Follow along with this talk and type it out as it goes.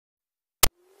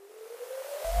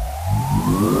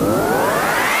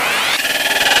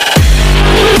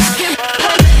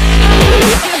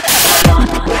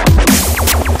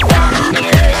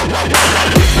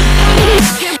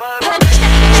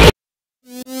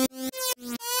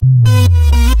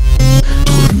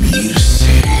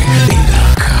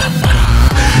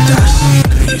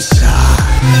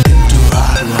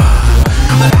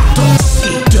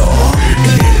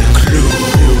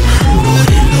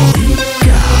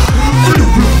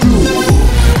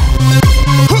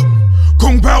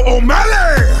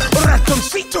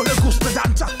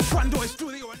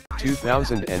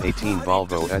...2018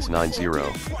 Volvo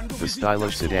S90, the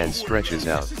stylish sedan stretches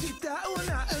out.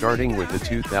 Starting with the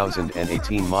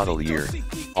 2018 model year,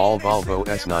 all Volvo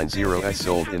S90s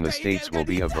sold in the States will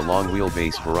be of the long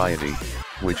wheelbase variety,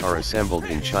 which are assembled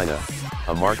in China,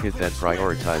 a market that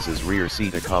prioritizes rear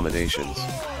seat accommodations.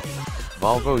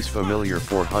 Volvo's familiar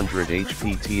 400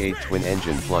 HP T8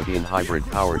 twin-engine plug-in hybrid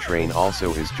powertrain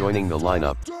also is joining the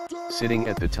lineup, sitting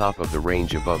at the top of the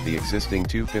range above the existing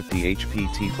 250 HP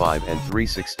T5 and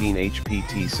 316 HP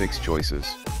T6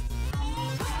 choices.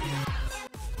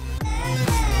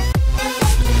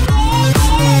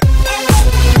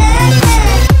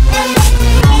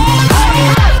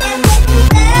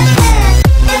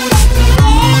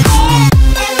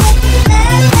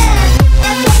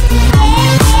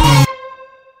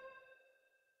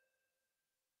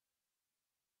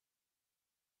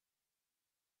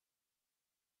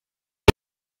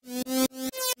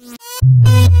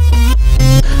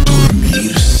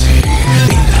 Dormirse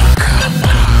en la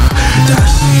cama,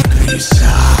 darse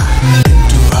prisa en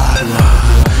tu alma,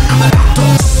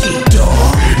 ratoncito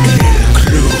en el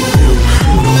club,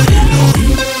 no le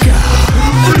oiga,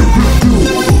 club,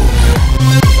 club,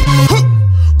 club.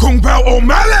 Con Pau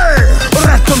O'Malley,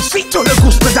 ratoncito le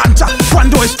gusta danza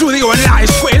cuando estudio en la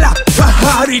escuela.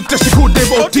 Pajarito seguro de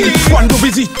botín cuando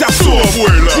visita a su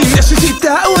abuela. Si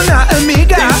necesita una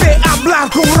amiga, debe hablar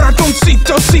con un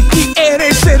ratoncito. Si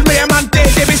quieres ser mi amante,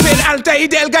 debe ser alta y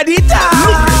delgadita.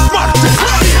 Lunes, martes,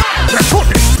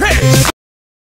 ratones,